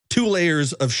2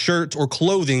 layers of shirts or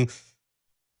clothing.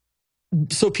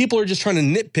 So people are just trying to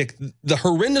nitpick. The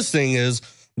horrendous thing is,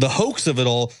 the hoax of it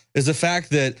all is the fact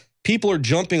that people are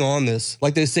jumping on this.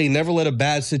 Like they say, never let a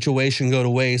bad situation go to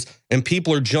waste. And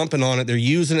people are jumping on it. They're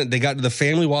using it. They got to the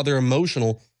family while they're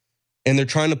emotional. And they're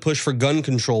trying to push for gun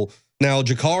control. Now,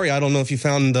 Jakari, I don't know if you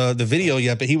found the video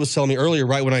yet, but he was telling me earlier,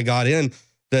 right when I got in,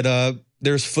 that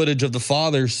there's footage of the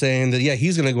father saying that, yeah,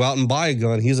 he's going to go out and buy a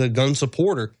gun. He's a gun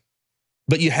supporter.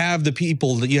 But you have the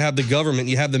people, that you have the government,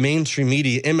 you have the mainstream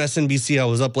media, MSNBC. I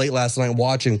was up late last night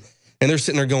watching, and they're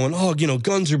sitting there going, oh, you know,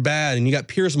 guns are bad. And you got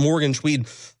Piers Morgan tweeting,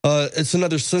 it's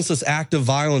another senseless act of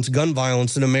violence, gun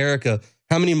violence in America.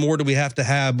 How many more do we have to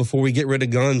have before we get rid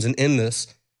of guns and end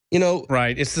this? You know,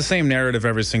 right. It's the same narrative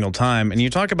every single time. And you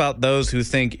talk about those who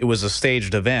think it was a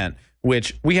staged event,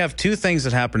 which we have 2 things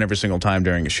that happen every single time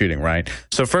during a shooting, right?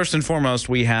 So first and foremost,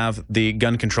 we have the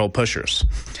gun control pushers.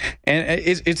 And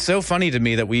it's so funny to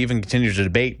me that we even continue to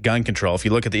debate gun control. If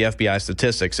you look at the FBI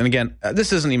statistics, and again,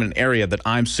 this isn't even an area that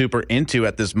I'm super into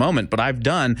at this moment, but I've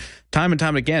done time and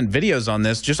time again videos on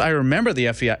this. Just I remember the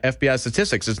FBI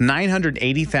statistics. It's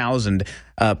 980,000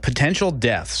 potential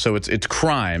deaths. So it's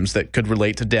crimes that could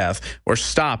relate to death or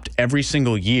stopped every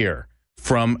single year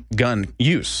from gun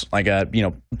use, like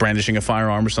brandishing a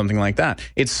firearm or something like that.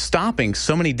 It's stopping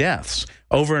so many deaths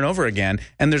over and over again,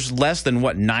 and there's less than,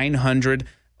 900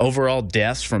 overall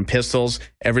deaths from pistols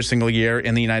every single year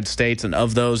in the United States, and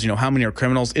of those, how many are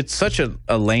criminals? It's such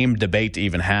a lame debate to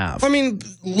even have. I mean,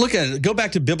 look at it. Go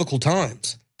back to biblical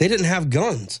times. They didn't have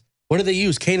guns. What did they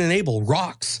use? Cain and Abel,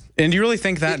 rocks. And do you really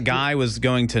think that guy was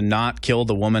going to not kill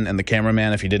the woman and the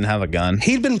cameraman if he didn't have a gun?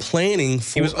 He'd been planning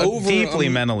for He was deeply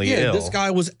mentally ill. This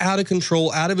guy was out of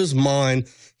control, out of his mind.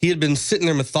 He had been sitting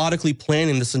there methodically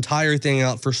planning this entire thing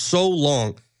out for so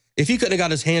long. If he couldn't have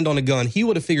got his hand on a gun, he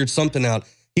would have figured something out.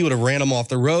 He would have ran him off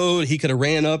the road. He could have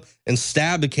ran up and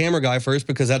stabbed the camera guy first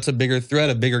because that's a bigger threat,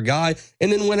 a bigger guy,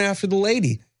 and then went after the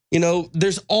lady.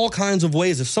 There's all kinds of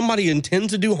ways. If somebody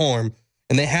intends to do harm,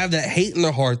 and they have that hate in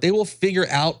their heart, they will figure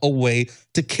out a way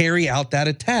to carry out that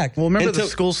attack. Well, remember the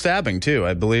school stabbing, too.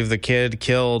 I believe the kid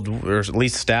killed, or at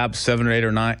least stabbed 7,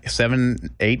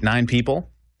 8, 9 people.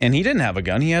 And he didn't have a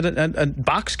gun. He had a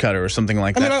box cutter or something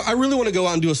like that. I really want to go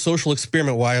out and do a social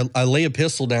experiment where I lay a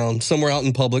pistol down somewhere out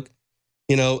in public,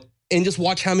 and just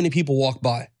watch how many people walk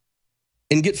by.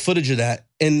 And get footage of that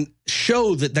and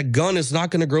show that the gun is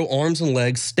not going to grow arms and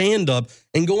legs, stand up,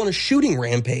 and go on a shooting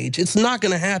rampage. It's not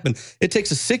going to happen. It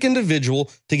takes a sick individual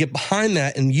to get behind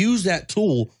that and use that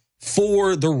tool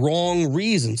for the wrong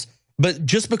reasons. But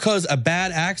just because a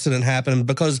bad accident happened,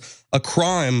 because a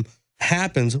crime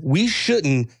happens, we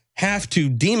shouldn't have to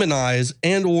demonize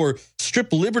and or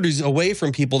strip liberties away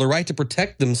from people. The right to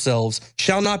protect themselves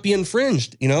shall not be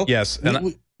infringed, Yes,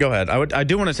 and go ahead. I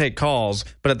do want to take calls,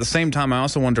 but at the same time, I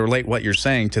also want to relate what you're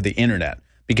saying to the internet.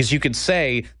 Because you could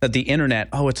say that the internet,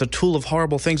 it's a tool of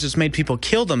horrible things. It's made people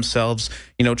kill themselves.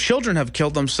 Children have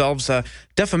killed themselves.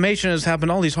 Defamation has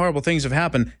happened. All these horrible things have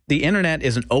happened. The internet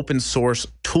is an open source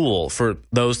tool for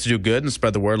those to do good and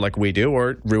spread the word like we do,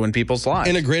 or ruin people's lives.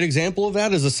 And a great example of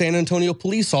that is a San Antonio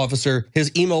police officer. His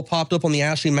email popped up on the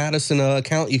Ashley Madison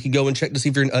account. You can go and check to see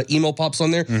if your email pops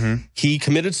on there. Mm-hmm. He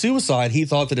committed suicide. He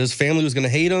thought that his family was going to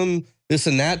hate him, this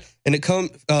and that. And it come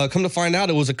to find out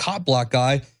it was a cop block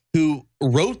guy who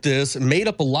wrote this, made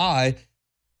up a lie,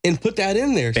 and put that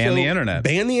in there. Ban the internet.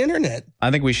 Ban the internet.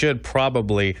 I think we should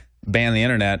probably ban the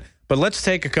internet. But let's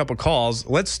take a couple calls.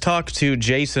 Let's talk to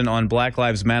Jason on Black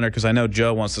Lives Matter, because I know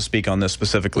Joe wants to speak on this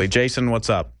specifically. Jason, what's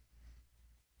up?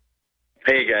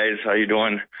 Hey, guys. How you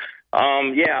doing?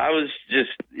 Yeah, I was just,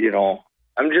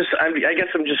 I guess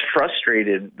I'm just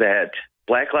frustrated that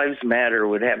Black Lives Matter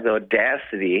would have the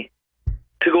audacity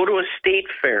to go to a state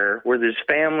fair where there's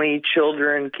family,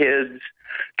 children, kids,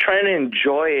 trying to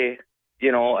enjoy,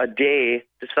 a day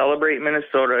to celebrate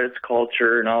Minnesota, its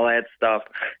culture, and all that stuff.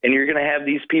 And you're going to have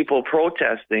these people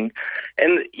protesting.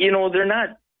 And, they're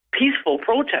not peaceful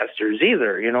protesters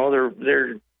either.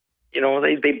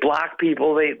 They block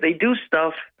people. They do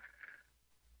stuff.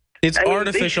 It's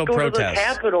artificial protest. They should go to the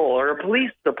Capitol or a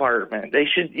police department. They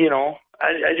should,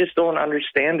 I just don't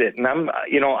understand it. And I'm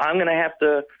going to have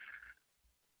to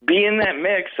be in that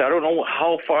mix. I don't know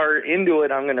how far into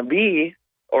it I'm going to be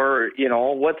or,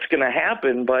 what's going to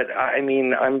happen. But I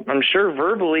mean, I'm sure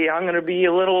verbally I'm going to be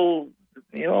a little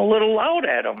loud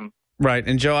at them. Right.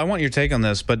 And Joe, I want your take on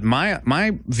this, but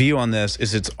my view on this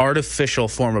is it's artificial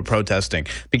form of protesting.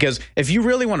 Because if you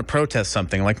really want to protest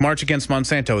something, like March Against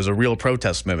Monsanto is a real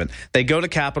protest movement. They go to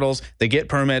capitals, they get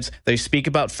permits, they speak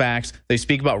about facts, they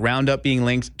speak about Roundup being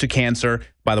linked to cancer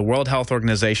by the World Health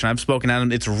Organization. I've spoken at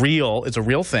it. It's real. It's a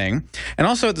real thing. And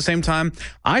also at the same time,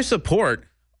 I support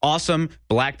awesome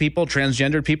black people,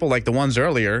 transgendered people like the ones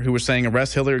earlier who were saying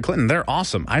arrest Hillary Clinton. They're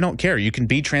awesome. I don't care. You can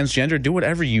be transgender, do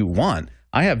whatever you want.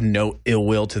 I have no ill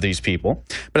will to these people.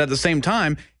 But at the same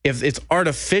time, if it's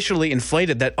artificially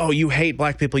inflated that, oh, you hate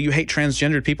black people, you hate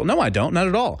transgendered people. No, I don't. Not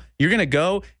at all. You're going to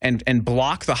go and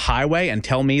block the highway and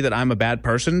tell me that I'm a bad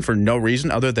person for no reason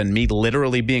other than me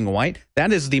literally being white.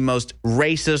 That is the most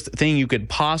racist thing you could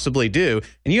possibly do.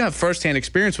 And you have firsthand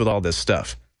experience with all this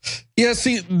stuff. Yeah,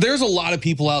 see, there's a lot of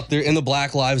people out there in the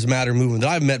Black Lives Matter movement that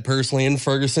I've met personally in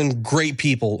Ferguson, great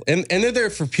people, and they're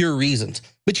there for pure reasons.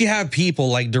 But you have people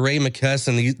like DeRay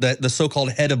McKesson, the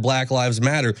so-called head of Black Lives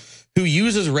Matter, who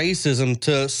uses racism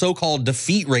to so-called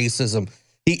defeat racism.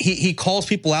 He calls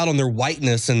people out on their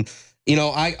whiteness, and you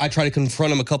know, I try to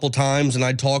confront him a couple times, and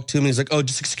I talk to him, and he's like, oh,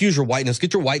 just excuse your whiteness,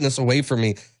 get your whiteness away from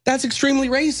me. That's extremely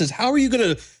racist. How are you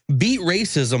going to beat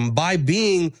racism by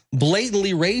being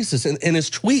blatantly racist in his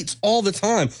tweets all the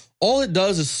time? All it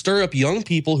does is stir up young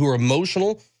people who are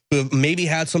emotional, who have maybe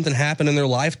had something happen in their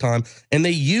lifetime, and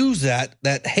they use that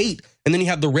hate. And then you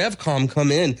have the RevCom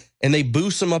come in and they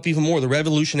boost them up even more, the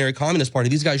Revolutionary Communist Party.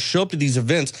 These guys show up to these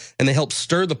events and they help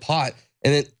stir the pot.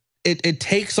 And it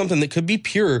takes something that could be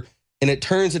pure and it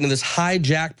turns into this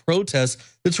hijacked protest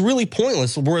that's really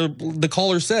pointless, where the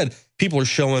caller said people are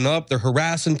showing up, they're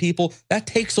harassing people. That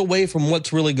takes away from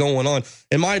what's really going on.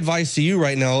 And my advice to you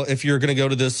right now, if you're going to go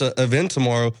to this event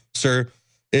tomorrow, sir,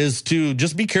 is to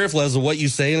just be careful as to what you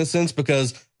say in a sense,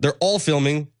 because they're all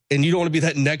filming and you don't want to be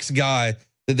that next guy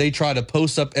that they try to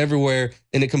post up everywhere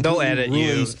and it completely They'll edit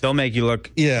ruins. you. They'll make you look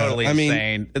totally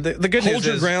insane. The good news hold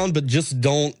your ground, but just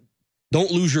don't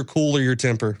lose your cool or your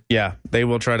temper. Yeah, they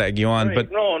will try to egg you on. Right.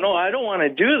 But No, I don't want to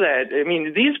do that. I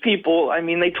mean, these people,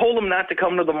 they told them not to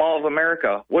come to the Mall of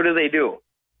America. What do?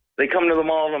 They come to the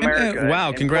Mall of America.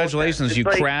 Wow, congratulations. You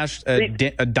crashed a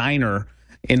diner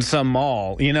in some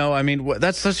mall. You know, I mean,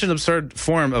 that's such an absurd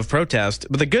form of protest.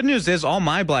 But the good news is all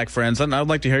my black friends, and I would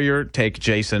like to hear your take,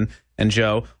 Jason and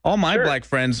Joe, all my black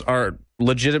friends are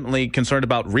legitimately concerned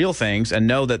about real things and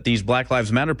know that these Black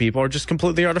Lives Matter people are just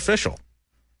completely artificial.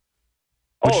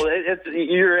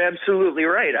 You're absolutely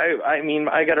right. I mean,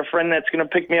 I got a friend that's going to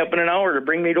pick me up in an hour to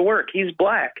bring me to work. He's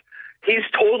black.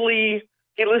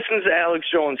 He listens to Alex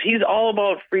Jones. He's all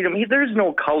about freedom. There's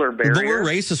no color barrier. But we're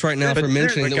racist right now for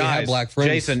mentioning that we have black friends.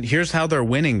 Jason, here's how they're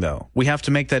winning, though. We have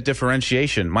to make that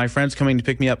differentiation. My friend's coming to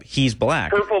pick me up. He's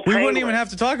black. We wouldn't even have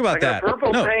to talk about that.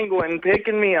 Purple penguin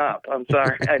picking me up. I'm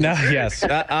sorry. No, yes,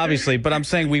 obviously. But I'm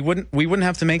saying we wouldn't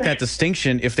have to make that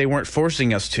distinction if they weren't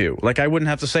forcing us to. Like, I wouldn't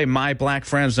have to say my black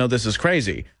friends know this is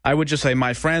crazy. I would just say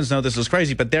my friends know this is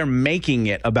crazy, but they're making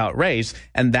it about race,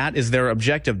 and that is their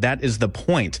objective. That is the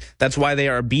point. That's why they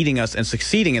are beating us and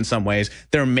succeeding in some ways.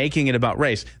 They're making it about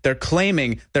race. They're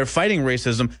claiming they're fighting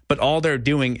racism, but all they're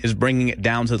doing is bringing it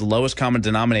down to the lowest common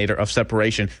denominator of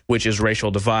separation, which is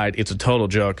racial divide. It's a total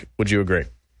joke. Would you agree?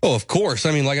 Oh, of course.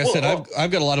 I mean, like I said,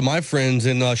 I've got a lot of my friends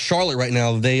in Charlotte right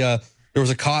now. There was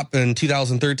a cop in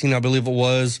 2013, I believe it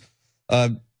was,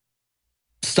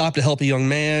 stopped to help a young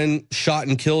man, shot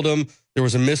and killed him. There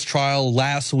was a mistrial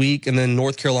last week, and then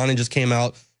North Carolina just came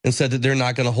out and said that they're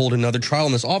not going to hold another trial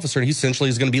on this officer, and he essentially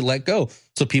is going to be let go.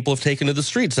 So people have taken to the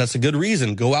streets. That's a good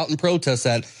reason. Go out and protest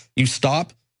that. You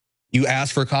stop, you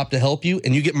ask for a cop to help you,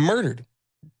 and you get murdered.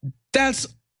 That's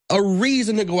a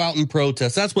reason to go out and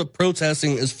protest. That's what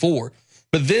protesting is for.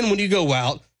 But then when you go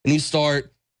out and you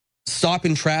start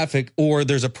stopping traffic, or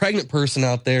there's a pregnant person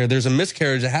out there, there's a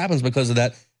miscarriage that happens because of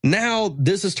that, now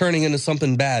this is turning into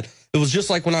something bad. It was just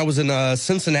like when I was in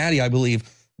Cincinnati, I believe.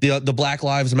 The Black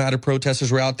Lives Matter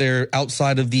protesters were out there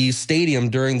outside of the stadium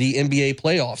during the NBA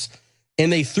playoffs,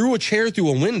 and they threw a chair through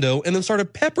a window and then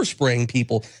started pepper spraying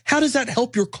people. How does that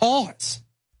help your cause?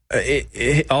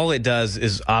 All it does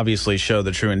is obviously show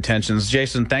the true intentions.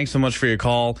 Jason, thanks so much for your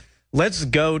call. Let's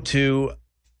go to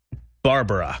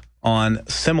Barbara on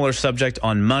similar subject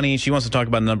on money. She wants to talk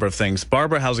about a number of things.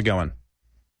 Barbara, how's it going?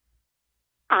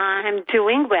 I'm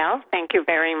doing well. Thank you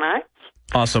very much.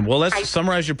 Awesome. Well, let's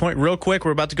summarize your point real quick.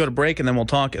 We're about to go to break, and then we'll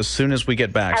talk as soon as we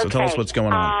get back. So tell us what's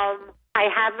going on. I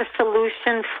have a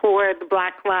solution for the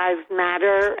Black Lives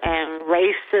Matter and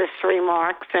racist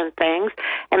remarks and things.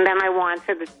 And then I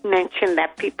wanted to mention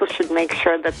that people should make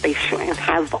sure that they shouldn't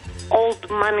have old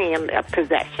money in their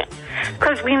possession,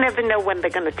 because we never know when they're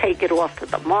going to take it off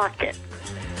of the market.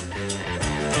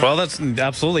 Well, that's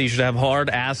absolutely. You should have hard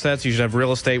assets. You should have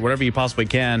real estate, whatever you possibly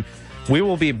can. We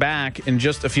will be back in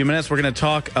just a few minutes. We're going to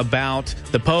talk about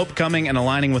the Pope coming and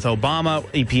aligning with Obama,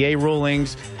 EPA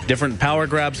rulings, different power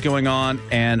grabs going on,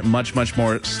 and much, much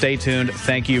more. Stay tuned.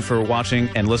 Thank you for watching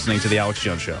and listening to The Alex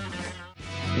Jones Show.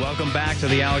 Welcome back to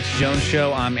The Alex Jones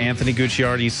Show. I'm Anthony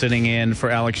Gucciardi, sitting in for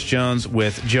Alex Jones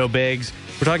with Joe Biggs.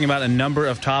 We're talking about a number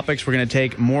of topics. We're going to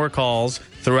take more calls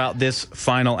throughout this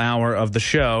final hour of the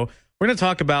show. We're going to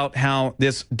talk about how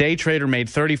this day trader made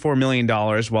 $34 million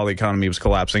while the economy was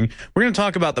collapsing. We're going to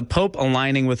talk about the Pope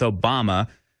aligning with Obama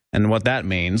and what that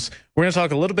means. We're going to talk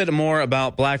a little bit more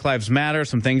about Black Lives Matter,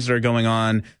 some things that are going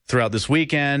on throughout this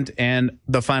weekend, and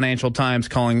the Financial Times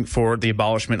calling for the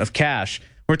abolishment of cash.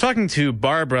 We're talking to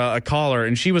Barbara, a caller,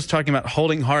 and she was talking about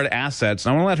holding hard assets.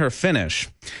 I want to let her finish.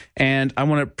 And I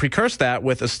want to precurse that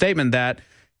with a statement that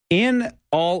in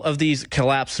all of these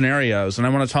collapse scenarios, and I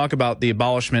want to talk about the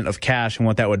abolishment of cash and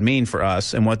what that would mean for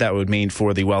us and what that would mean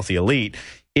for the wealthy elite,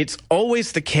 it's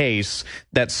always the case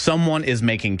that someone is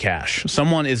making cash.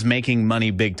 Someone is making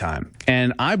money big time.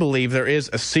 And I believe there is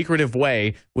a secretive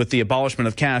way with the abolishment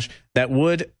of cash that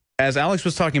would, as Alex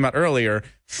was talking about earlier,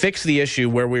 fix the issue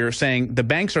where we were saying the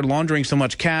banks are laundering so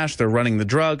much cash, they're running the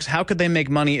drugs. How could they make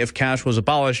money if cash was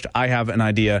abolished? I have an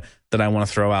idea that I want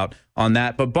to throw out on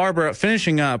that. But Barbara,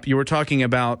 finishing up, you were talking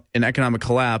about an economic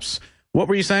collapse. What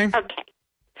were you saying?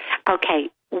 Okay.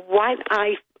 What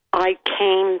I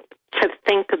came to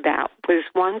think about was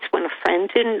once when a friend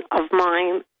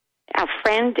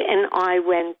and I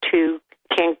went to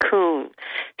Cancun.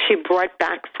 She brought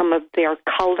back some of their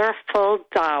colorful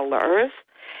dollars,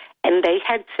 and they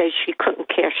had said she couldn't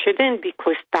cash it in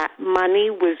because that money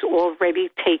was already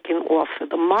taken off of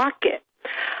the market.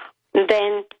 And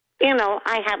then,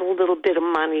 I had a little bit of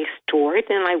money stored,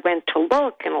 and I went to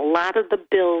look, and a lot of the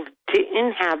bills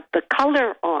didn't have the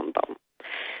color on them.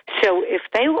 So if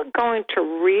they were going to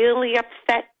really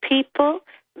upset people,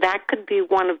 that could be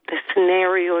one of the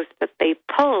scenarios that they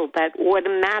pull, that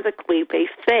automatically they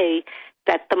say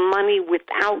that the money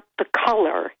without the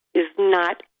color is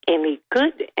not any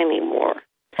good anymore.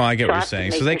 Oh, I get what you're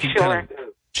saying. So they could kind of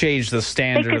change the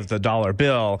standard of the dollar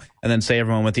bill and then say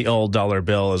everyone with the old dollar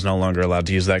bill is no longer allowed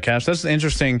to use that cash. That's an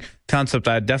interesting concept.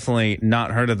 I had definitely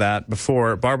not heard of that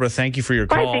before. Barbara, thank you for your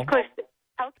call.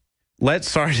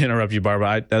 Sorry to interrupt you,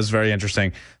 Barbara. That was very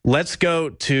interesting. Let's go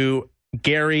to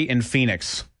Gary in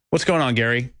Phoenix. What's going on,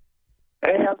 Gary?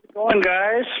 Hey, how's it going,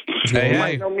 guys? Hey, you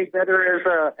might know me better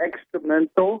as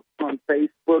Extramental on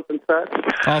Facebook and such.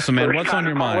 Awesome, man. What's on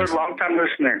your mind? Long-time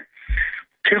listener.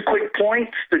 2 quick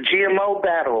points. The GMO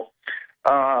battle.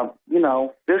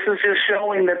 This is just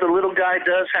showing that the little guy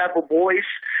does have a voice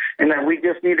and that we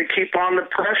just need to keep on the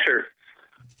pressure.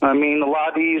 I mean, a lot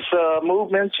of these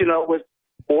movements, with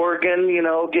Oregon,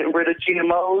 getting rid of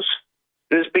GMOs,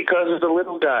 is because of the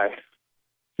little guy.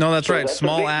 No, that's right.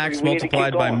 Small acts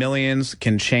multiplied by millions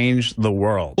can change the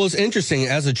world. Well, it's interesting.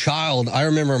 As a child, I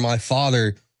remember my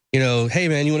father, hey,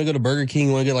 man, you want to go to Burger King?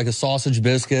 You want to get like a sausage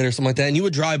biscuit or something like that? And you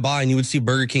would drive by and you would see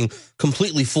Burger King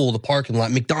completely full, the parking lot,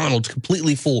 McDonald's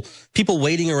completely full, people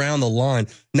waiting around the line.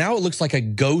 Now it looks like a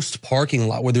ghost parking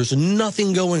lot where there's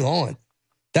nothing going on.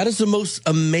 That is the most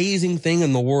amazing thing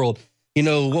in the world.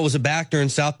 What was it, back during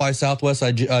South by Southwest?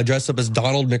 I dressed up as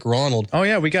Donald McRonald. Oh,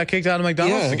 yeah, we got kicked out of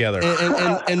McDonald's together.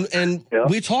 And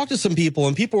we talked to some people,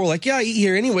 and people were like, yeah, I eat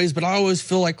here anyways, but I always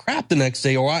feel like crap the next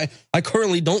day, or I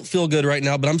currently don't feel good right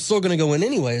now, but I'm still going to go in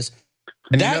anyways.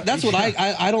 That's what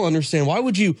I don't understand. Why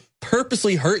would you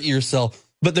purposely hurt yourself?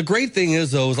 But the great thing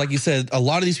is, though, is like you said, a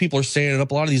lot of these people are standing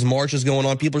up, a lot of these marches going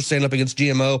on, people are standing up against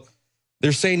GMO.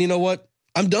 They're saying, you know what,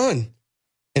 I'm done.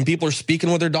 And people are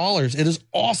speaking with their dollars. It is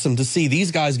awesome to see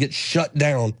these guys get shut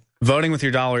down. Voting with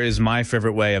your dollar is my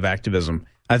favorite way of activism.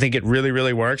 I think it really,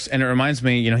 really works. And it reminds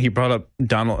me, he brought up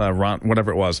Donald,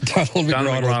 whatever it was. Donald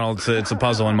McRonald. It's a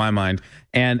puzzle in my mind.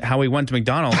 And how he went to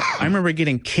McDonald's, I remember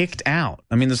getting kicked out.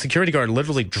 I mean, the security guard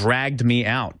literally dragged me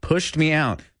out, pushed me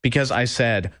out, because I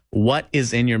said, what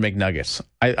is in your McNuggets?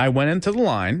 I went into the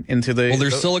line,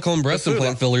 there's silicone breast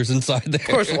implant fillers inside there. Of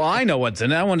course, I know what's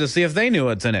in it. I wanted to see if they knew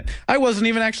what's in it. I wasn't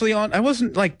even actually on, I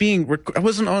wasn't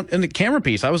on in the camera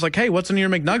piece. I was like, hey, what's in your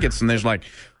McNuggets? And there's like,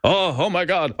 oh my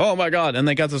God. And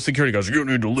they got the security guards, you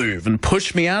need to leave, and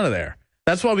pushed me out of there.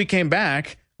 That's why we came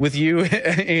back with you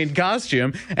in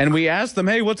costume, and we asked them,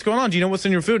 hey, what's going on? Do you know what's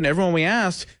in your food? And everyone we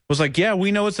asked was like, yeah,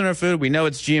 we know what's in our food. We know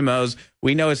it's GMOs.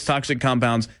 We know it's toxic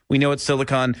compounds. We know it's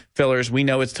silicone fillers. We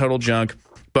know it's total junk.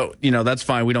 But, that's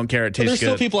fine. We don't care. It tastes good. There's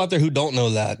still people out there who don't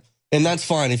know that, and that's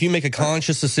fine. If you make a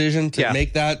conscious decision to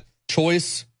make that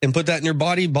choice and put that in your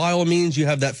body, by all means, you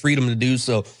have that freedom to do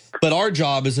so. But our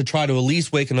job is to try to at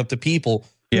least waken up the people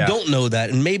who Yeah. don't know that,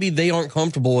 and maybe they aren't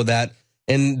comfortable with that,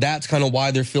 and that's kind of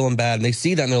why they're feeling bad. And they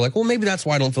see that, and they're like, well, maybe that's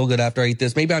why I don't feel good after I eat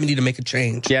this. Maybe I need to make a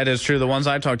change. Yeah, it is true. The ones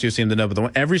I talked to seem to know,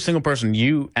 but every single person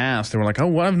you asked, they were like, oh,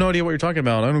 well, I have no idea what you're talking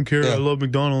about. I don't care. Yeah. I love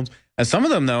McDonald's. And some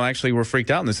of them, though, actually were freaked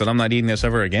out, and they said, I'm not eating this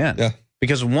ever again. Yeah.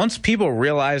 Because once people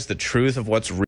realize the truth of what's